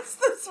 Oh, no, it's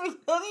the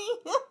spaghetti.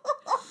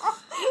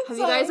 Have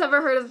you guys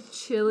ever heard of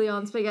chili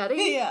on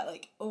spaghetti? Yeah,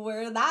 like,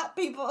 we're that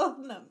people.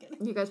 No, I'm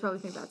kidding. You guys probably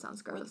think that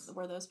sounds gross.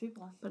 We're those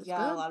people. But it's good.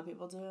 A lot of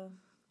people do.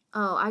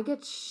 Oh, I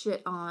get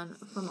shit on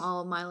from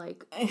all of my,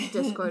 like,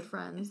 Discord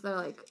friends. They're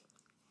like,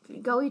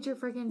 go eat your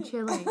freaking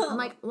chili. I'm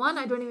like, one,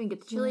 I don't even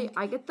get the chili.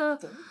 I get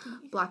the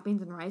black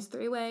beans and rice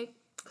 3-way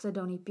because I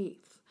don't eat beef.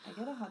 I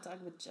get a hot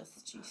dog with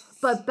just cheese.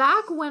 But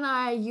back when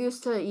I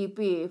used to eat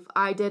beef,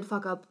 I did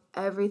fuck up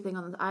everything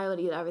I would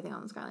eat everything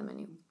on the Skyline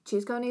menu.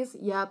 Cheese conies?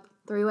 Yep.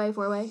 3-way,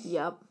 4-way?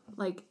 Yep.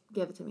 Like,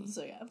 give it to me.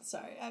 So, yeah,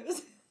 sorry.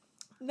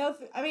 No,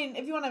 I mean,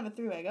 if you want to have a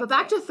 3-way, go. But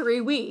back to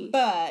 3-way.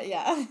 But,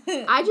 yeah.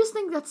 I just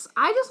think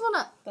I just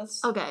want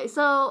to... Okay,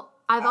 so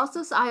I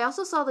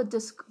also saw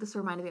this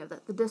reminded me of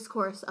the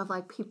discourse of,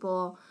 like,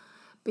 people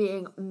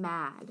being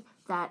mad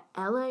that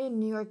LA and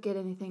New York get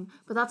anything,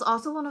 but that's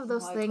also one of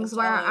those Like, things it's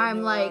where LA and I'm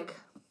New like, York.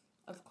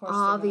 Of course,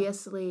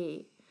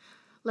 obviously.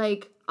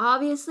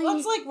 Well,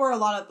 it's like where a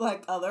lot of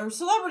like other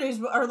celebrities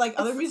or like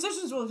other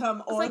musicians will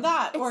come, or like,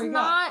 that, it's or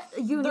not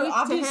unique they're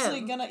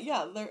obviously to him.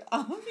 gonna, they're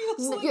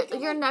obviously.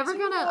 You're never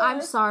gonna.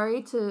 I'm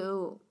sorry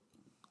to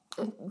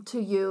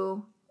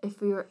you if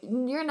you're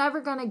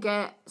never gonna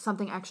get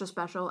something extra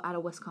special at a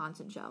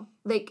Wisconsin show.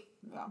 Like,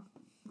 Yeah.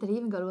 Did he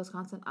even go to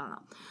Wisconsin? I don't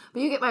know.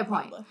 But you get my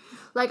point. Probably.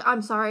 Like,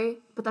 I'm sorry,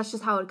 but that's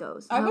just how it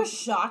goes. I was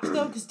shocked,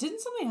 though, because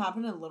didn't something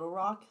happen in Little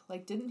Rock?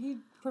 Like, didn't he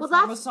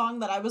perform a song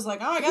that I was like,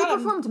 oh my god. He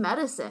performed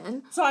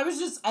Medicine. So I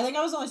think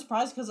I was only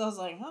surprised because I was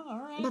like, oh,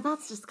 alright. But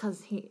that's just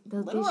because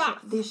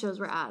these shows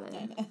were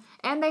added.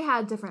 And they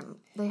had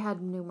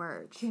new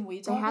merch. Can we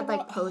They talk had,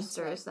 about...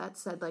 posters that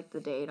said, the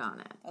date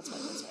on it. That's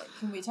right.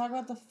 Can we talk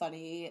about the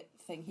funny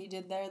thing he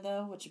did there,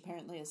 though? Which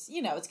apparently is,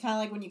 it's kind of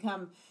like when you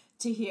come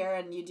to here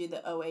and you do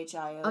the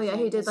OHIO. Oh yeah,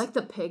 he did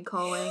the pig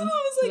calling. I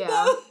was like, it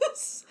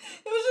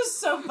was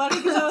just so funny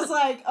because I was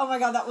like, oh my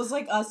god, that was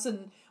like us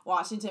in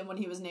Washington when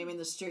he was naming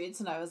the streets,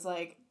 and I was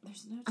like,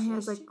 there's no. I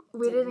was like,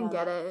 we didn't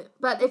get it,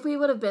 but if we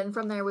would have been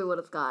from there, we would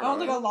have got it. I don't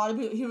think a lot of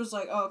people. He was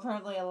like, oh,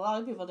 apparently a lot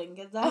of people didn't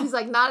get that. And he's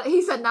like,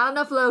 he said not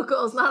enough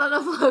locals. I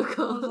was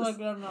like, I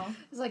don't know.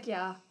 He's like,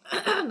 yeah,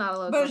 not a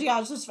local. But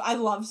yeah, it's just I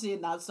love seeing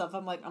that stuff.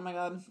 I'm like, oh my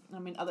god. I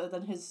mean, other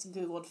than his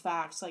Googled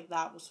facts, like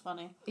that was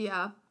funny.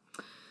 Yeah.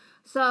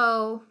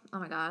 So, oh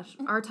my gosh,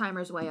 our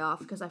timer's way off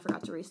because I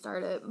forgot to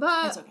restart it.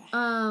 But,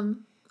 okay.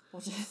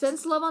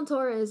 Since Love on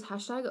Tour is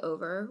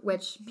 #over,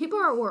 which people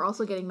were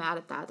also getting mad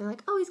at that. They're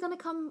like, oh, he's going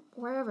to come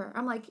wherever.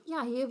 I'm like,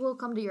 yeah, he will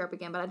come to Europe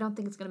again, but I don't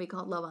think it's going to be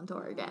called Love on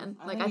Tour again.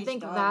 I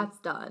think that's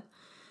done.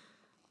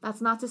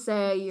 That's not to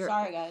say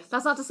Sorry, guys.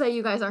 That's not to say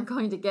you guys aren't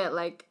going to get,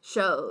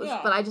 shows,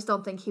 but I just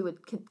don't think he would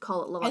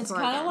call it Love on Tour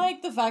again. It's kind of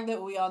like the fact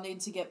that we all need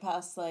to get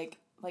past, like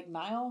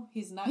Niall,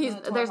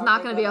 there's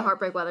not going to be a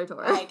Heartbreak Weather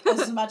tour.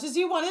 As much as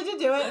he wanted to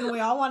do it, and we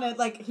all wanted,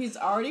 he's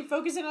already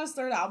focusing on his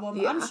third album.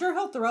 Yeah. I'm sure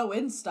he'll throw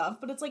in stuff,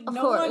 but it's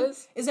no one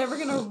is ever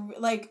going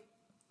to,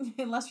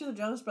 unless you're the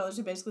Jonas Brothers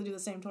who basically do the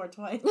same tour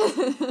twice.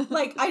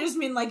 I just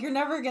mean, you're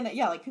never going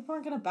to, people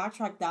aren't going to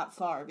backtrack that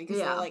far because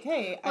they're like,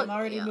 hey, I'm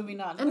already moving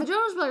on. And the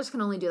Jonas Brothers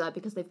can only do that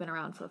because they've been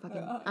around for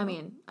fucking, I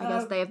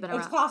guess they have been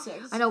around. It's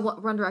classics. I know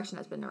One Direction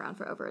has been around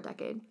for over a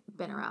decade.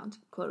 Been around,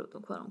 quote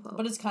unquote.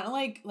 But it's kind of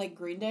like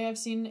Green Day I've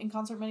seen in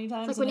concert many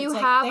times. It's when you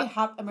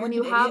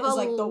have a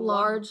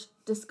large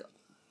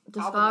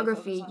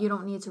discography, you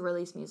don't need to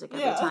release music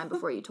every time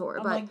before you tour.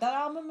 But that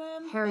album,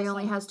 man. Harry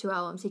only has 2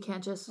 albums. He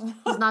can't he's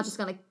not just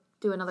gonna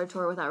do another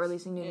tour without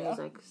releasing new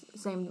music.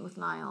 Same with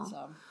Niall.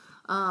 So.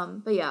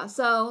 But yeah,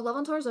 so Love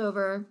on Tour's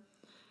over.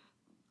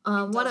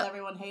 Does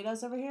everyone hate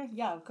us over here?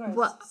 Yeah, of course.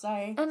 What?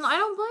 Sorry. And I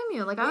don't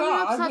blame you. I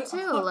would be upset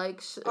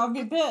too. I'd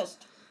be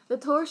pissed. The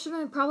tour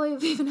shouldn't probably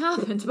have even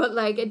happened, but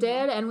it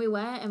did, and we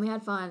went and we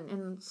had fun,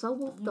 and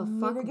so the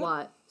fuck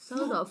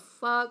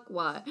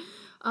what?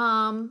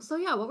 So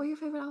yeah, what were your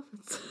favorite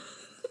outfits?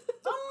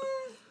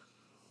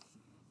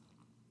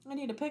 I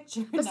need a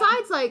picture.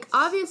 Besides,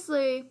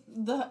 obviously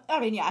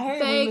Harry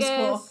Vegas.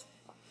 was cool.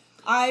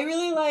 I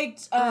really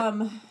liked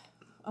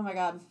oh my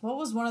god, what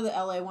was one of the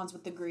LA ones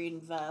with the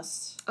green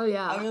vest? Oh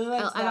yeah, I really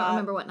liked that. I don't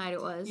remember what night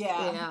it was.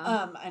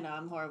 Yeah. I know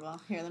I'm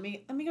horrible. Here, let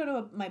me go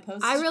to my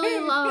post. I really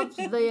loved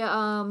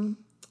the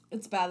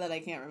It's bad that I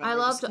can't remember. I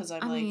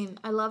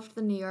loved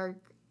the New York,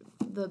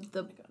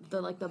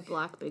 the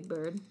black Big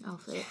Bird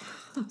outfit.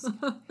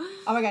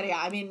 Oh my god,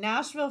 yeah.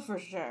 Nashville for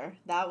sure.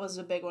 That was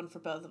a big one for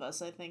both of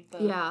us. I think.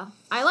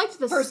 I liked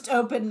the first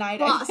open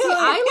night.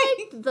 I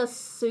liked the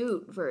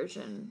suit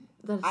version.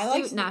 I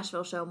liked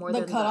Nashville show more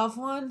than the cutoff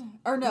one.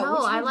 Or no?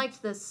 No, I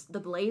liked the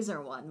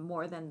blazer one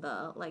more than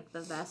the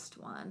vest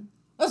one.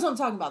 That's what I'm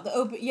talking about. The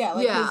open, yeah,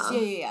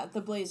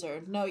 the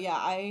blazer. No, yeah,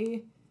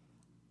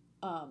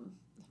 of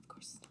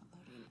course it's not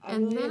loading. I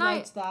really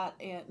liked that.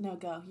 And no,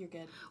 go. You're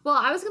good. Well,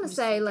 I was gonna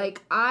say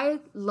I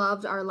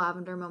loved our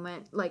lavender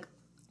moment.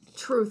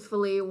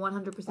 Truthfully,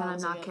 100%. I'm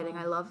not kidding.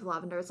 I love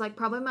lavender. It's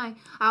probably my.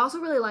 I also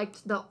really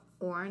liked the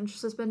orange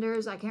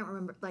suspenders. I can't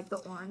remember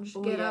the orange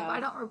get up. I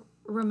don't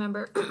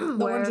remember the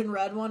orange and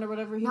red one or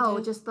whatever he did. No,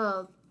 just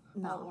all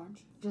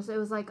orange. Just it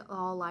was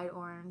all light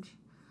orange.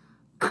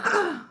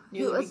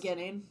 Near the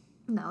beginning.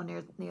 No,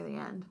 near the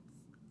end.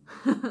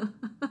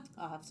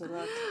 I'll have to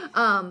look.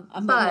 I'm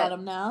looking at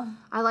him now.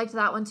 I liked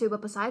that one too,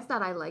 but besides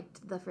that, I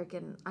liked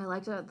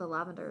the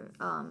lavender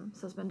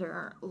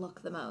suspender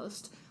look the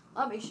most.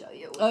 Let me show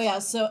you. Oh yeah,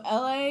 so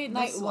LA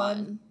night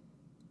one.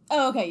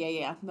 Oh okay,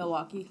 yeah,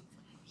 Milwaukee.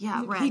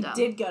 Yeah, random.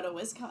 He did go to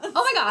Wisconsin.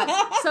 Oh my god.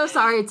 So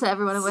sorry to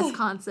everyone in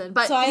Wisconsin,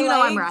 but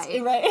I'm right.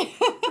 Right.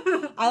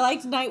 I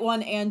liked night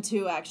 1 and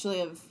 2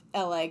 actually of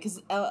LA because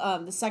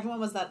the second one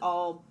was that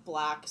all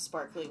black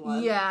sparkly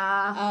one.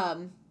 Yeah.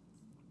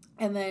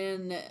 And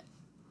then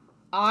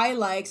I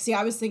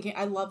was thinking,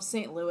 I love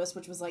St. Louis,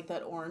 which was like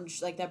that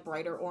orange, like that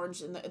brighter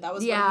orange, and that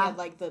was when he had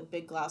like the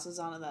big glasses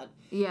on and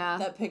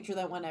that picture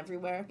that went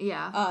everywhere.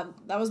 Yeah.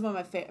 That was one of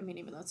my favorite. I mean,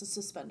 even though it's a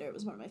suspender, it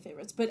was one of my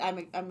favorites. But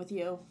I'm with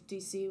you.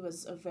 DC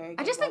was a very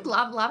good I just one. think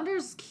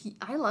lavender's key.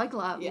 I like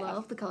love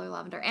the color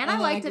lavender. And I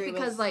liked it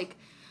because, like,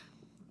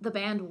 the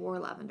band wore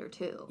lavender,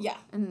 too. Yeah.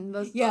 And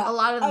a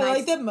lot of I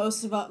like that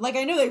most of them. Like,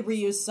 I know they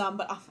reused some,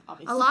 but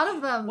obviously. A lot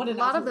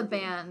of the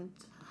band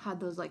had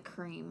those, like,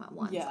 cream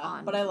ones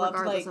on, but I loved,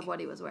 regardless like, of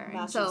what he was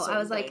wearing. So I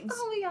was like, things.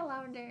 oh, we got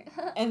lavender.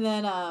 And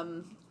then,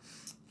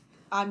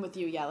 I'm with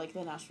you, like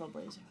the Nashville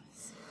Blazer.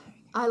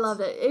 I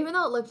loved it, even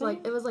though it looked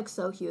like, it was, like,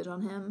 so huge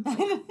on him. Like,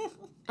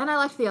 and I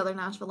liked the other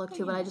Nashville look,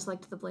 too, but I just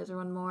liked the Blazer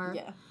one more.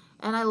 Yeah.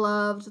 And I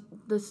loved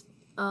this,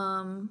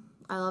 I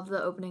loved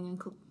the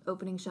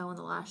opening show and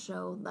the last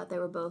show, that they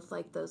were both,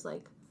 like, those,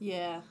 like,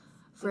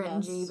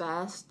 fringy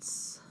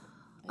vests.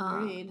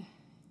 Agreed.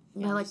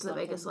 I liked the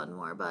Vegas one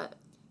more, but,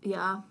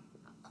 yeah.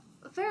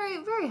 Very,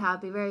 very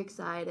happy, very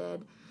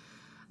excited.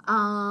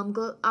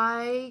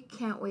 I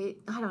can't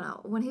wait. I don't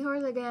know. When he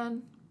tours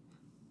again,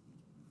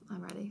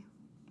 I'm ready.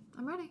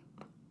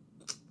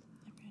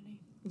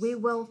 We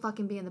will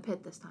fucking be in the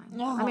pit this time.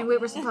 Oh, I mean, we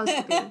were supposed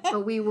to be,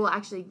 but we will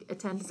actually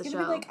attend the show.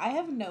 Be like, I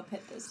have no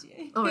pit this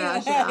year. Oh my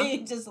gosh, yeah.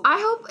 I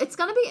hope it's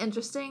gonna be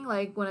interesting,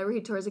 like, whenever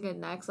he tours again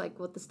next, like,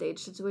 what the stage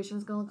situation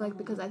is gonna look like,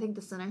 because I think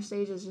the center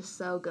stage is just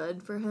so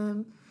good for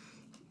him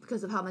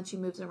because of how much he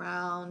moves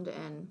around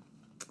and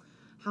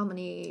how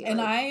many...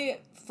 And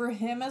for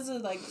him as a,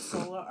 like,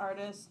 solo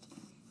artist,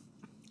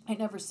 I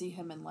never see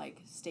him in,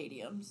 like,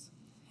 stadiums.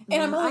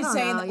 And I'm only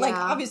saying that, like,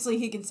 obviously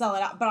he can sell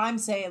it out, but I'm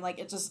saying, like,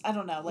 it just, I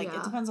don't know, like,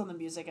 it depends on the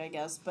music, I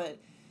guess, but,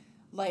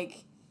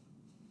 like,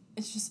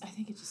 it's just, I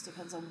think it just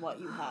depends on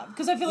what you have.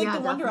 Because I feel like the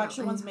One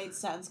Direction ones made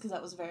sense, because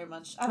that was very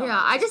much, I don't know.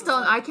 I just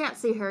don't, I can't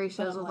see Harry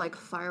shows with, like,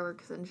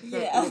 fireworks and shit.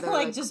 Yeah, either,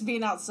 like, just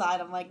being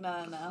outside, I'm like,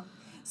 no.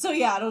 So,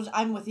 yeah,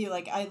 I'm with you,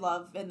 like, I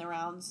love In the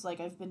Rounds,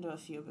 like, I've been to a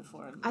few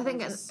before. And I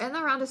think In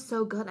the Round is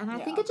so good, and I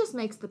think it just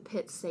makes the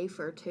pit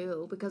safer,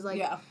 too, because, like...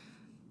 Yeah.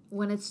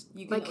 When it's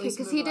like,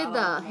 because he did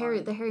the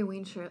Harry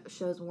Ween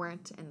shows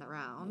weren't in the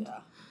round,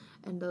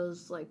 and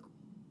those like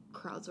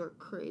crowds were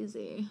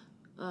crazy.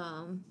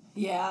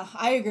 Yeah,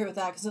 I agree with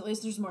that because at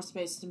least there's more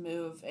space to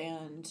move,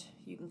 and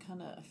you can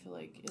kind of, I feel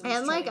like,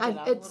 and like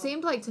it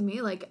seemed like to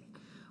me like,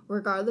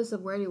 regardless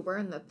of where you were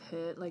in the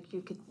pit, like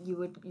you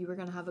were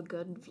gonna have a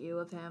good view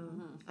of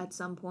him at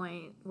some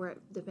point, where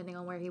depending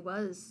on where he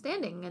was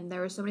standing, and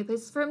there were so many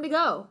places for him to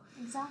go.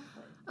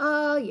 Exactly.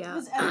 Yeah. It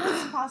was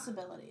endless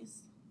possibilities.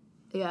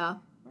 Yeah.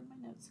 Where'd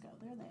my notes go?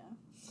 There they are.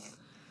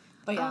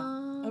 But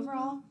yeah,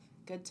 overall,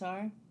 good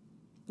tour.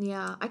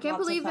 Yeah, I can't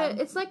believe it.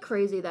 It's like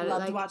crazy that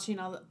Loved watching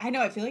all the... I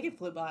know, I feel like it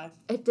flew by.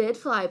 It did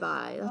fly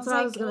by. That's what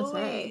I was going to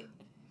say.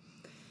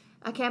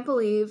 I can't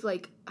believe,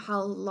 like,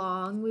 how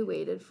long we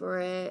waited for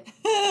it.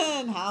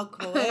 And how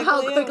quickly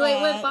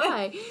it went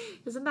by.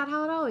 Isn't that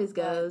how it always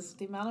goes?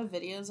 The amount of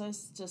videos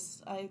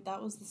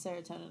that was the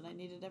serotonin I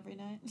needed every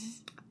night.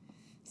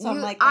 So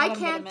I'm like,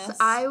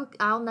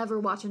 I'll never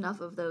watch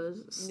enough of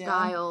those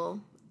style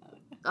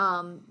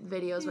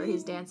videos where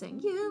he's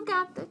dancing. You've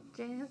got the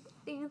chance,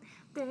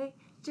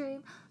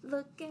 daydream,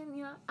 look in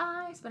your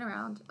eyes. Spin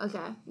around.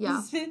 Okay,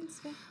 yeah. Spin.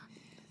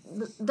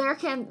 There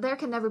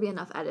can never be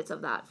enough edits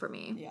of that for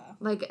me. Yeah.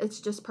 Like, it's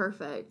just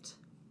perfect.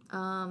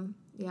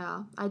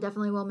 Yeah, I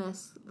definitely will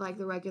miss, like,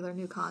 the regular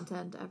new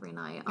content every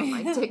night on,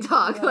 like,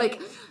 TikTok. Right.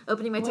 Like,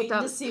 opening my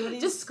TikTok,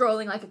 just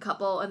scrolling, like, a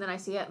couple, and then I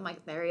see it, I'm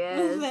like, there he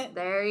is.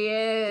 There he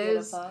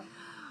is.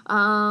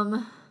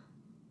 Beautiful.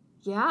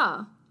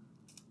 Yeah.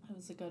 It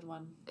was a good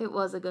one. It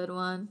was a good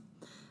one.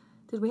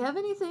 Did we have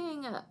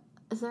anything,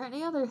 is there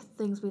any other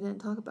things we didn't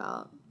talk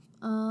about?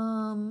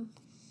 I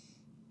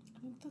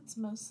think that's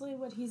mostly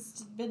what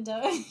he's been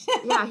doing.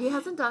 Yeah, he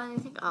hasn't done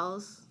anything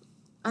else.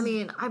 I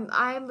mean,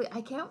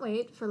 I can't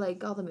wait for,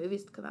 like, all the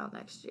movies to come out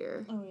next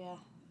year. Oh, yeah.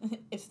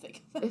 If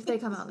they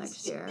come out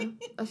next year.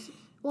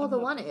 Well, the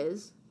one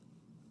is.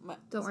 What?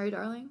 Don't Worry,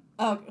 Darling.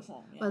 Oh,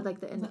 well, yeah. But, like,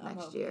 the end of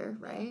next year,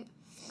 right?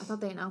 I thought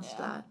they announced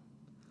that.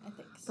 I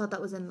think so. I thought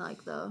that was in,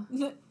 like, the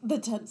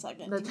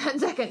 10-second. The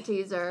 10-second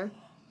teaser.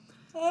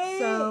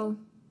 So.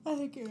 I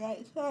think you're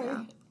right.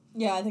 Sorry.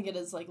 Yeah, I think it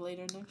is, like,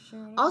 later next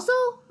year. Also.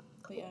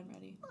 But yeah, I'm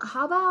ready.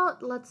 How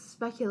about let's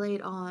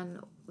speculate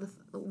on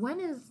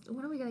when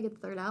are we gonna get the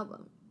third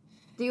album?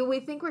 Do we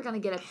think we're gonna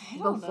get it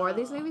before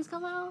these movies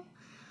come out?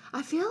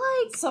 I feel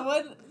like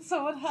someone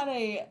had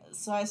I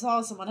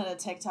saw someone had a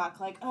TikTok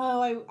like,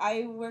 oh,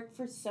 I work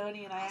for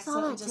Sony and I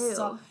accidentally just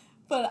saw,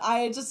 but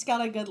I just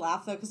got a good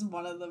laugh though because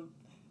one of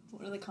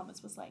the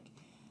comments was like,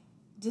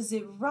 does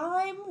it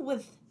rhyme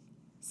with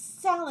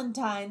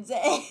Salentine's? And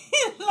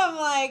I'm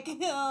like,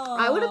 oh,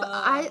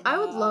 I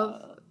would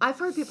love. I've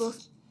heard people.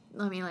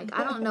 I mean, like,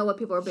 I don't know what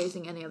people are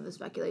basing any of the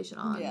speculation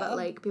on, but,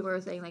 like, people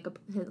are saying, like,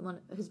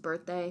 his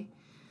birthday,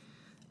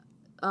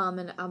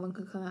 an album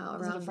could come out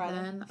around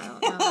then. I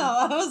don't know.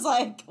 I was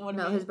like,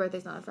 his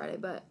birthday's not on Friday,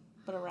 but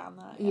around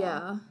that,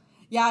 yeah.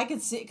 Yeah, I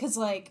could see, because,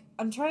 like,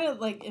 I'm trying to,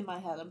 like, in my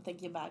head, I'm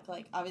thinking back,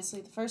 like,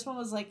 obviously, the first one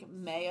was, like,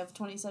 May of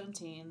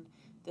 2017.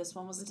 This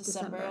one was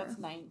December of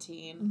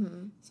 19.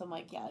 Mm-hmm. So I'm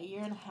like, yeah, a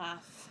year and a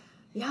half.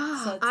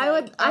 Yeah, So it's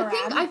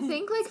I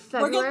think like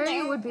February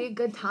there. would be a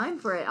good time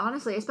for it,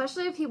 honestly,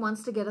 especially if he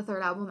wants to get a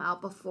third album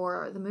out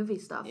before the movie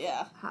stuff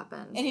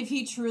happens. And if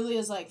he truly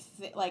is like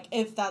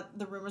if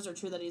the rumors are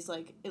true that he's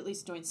like at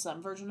least doing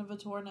some version of a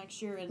tour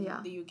next year in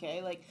the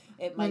UK, like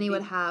it might then he be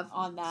would have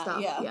on that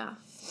stuff.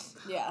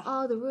 Yeah.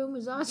 Oh, the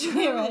rumors are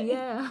true. Right.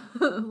 Yeah.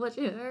 What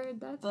you heard,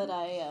 that's But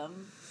it.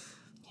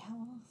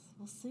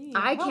 We'll see.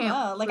 I don't can't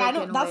know. Like I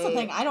don't. That's wait. the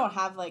thing. I don't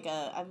have like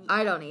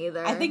I don't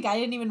either. I think I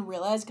didn't even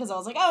realize because I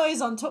was like, oh,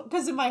 he's on tour.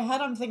 Because in my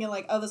head, I'm thinking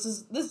like, oh,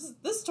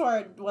 this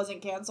tour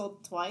wasn't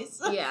canceled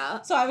twice.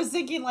 Yeah. So I was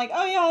thinking like,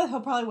 oh yeah, he'll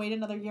probably wait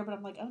another year. But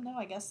I'm like, oh no,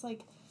 I guess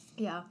like.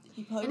 Yeah.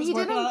 He probably and was he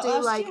working didn't on it do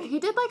last like year. he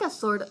did like a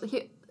sort of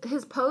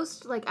his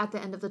post like at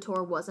the end of the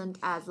tour wasn't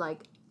as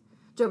like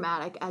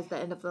dramatic as the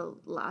end of the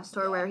last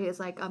tour where he was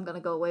like, I'm gonna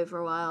go away for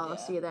a while. I'll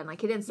see you then.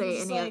 Like he didn't say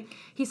any.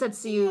 He said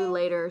see you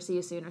later, see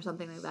you soon, or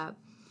something like that.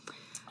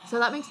 So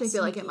that makes me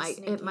feel like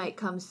it might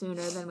come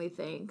sooner than we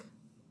think.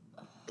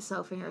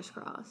 So fingers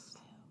crossed.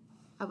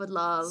 I would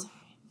love. Sorry.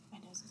 My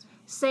nose is ringing.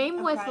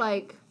 Same with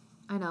like,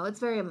 I know it's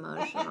very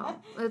emotional.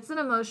 It's an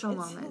emotional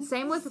moment.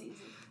 Same with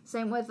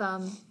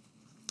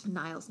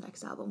Niall's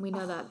next album. We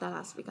know that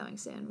has to be coming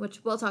soon,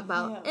 which we'll talk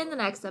about in the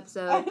next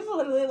episode. I'm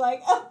literally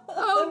like,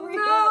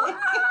 oh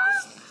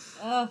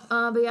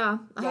no. But yeah,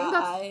 I think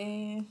that's.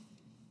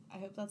 I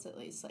hope that's at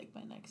least like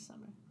by next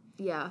summer.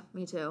 Yeah,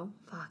 me too.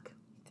 Fuck.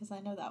 Because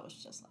I know that was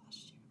just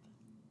last year,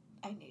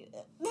 but I need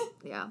it.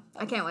 Yeah,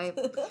 I can't wait.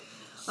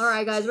 All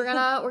right, guys, we're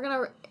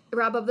gonna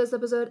wrap up this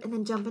episode and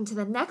then jump into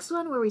the next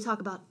one where we talk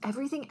about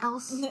everything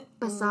else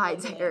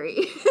besides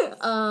Harry.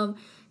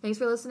 Thanks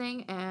for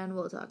listening, and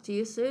we'll talk to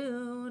you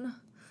soon.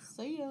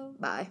 See ya.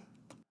 Bye.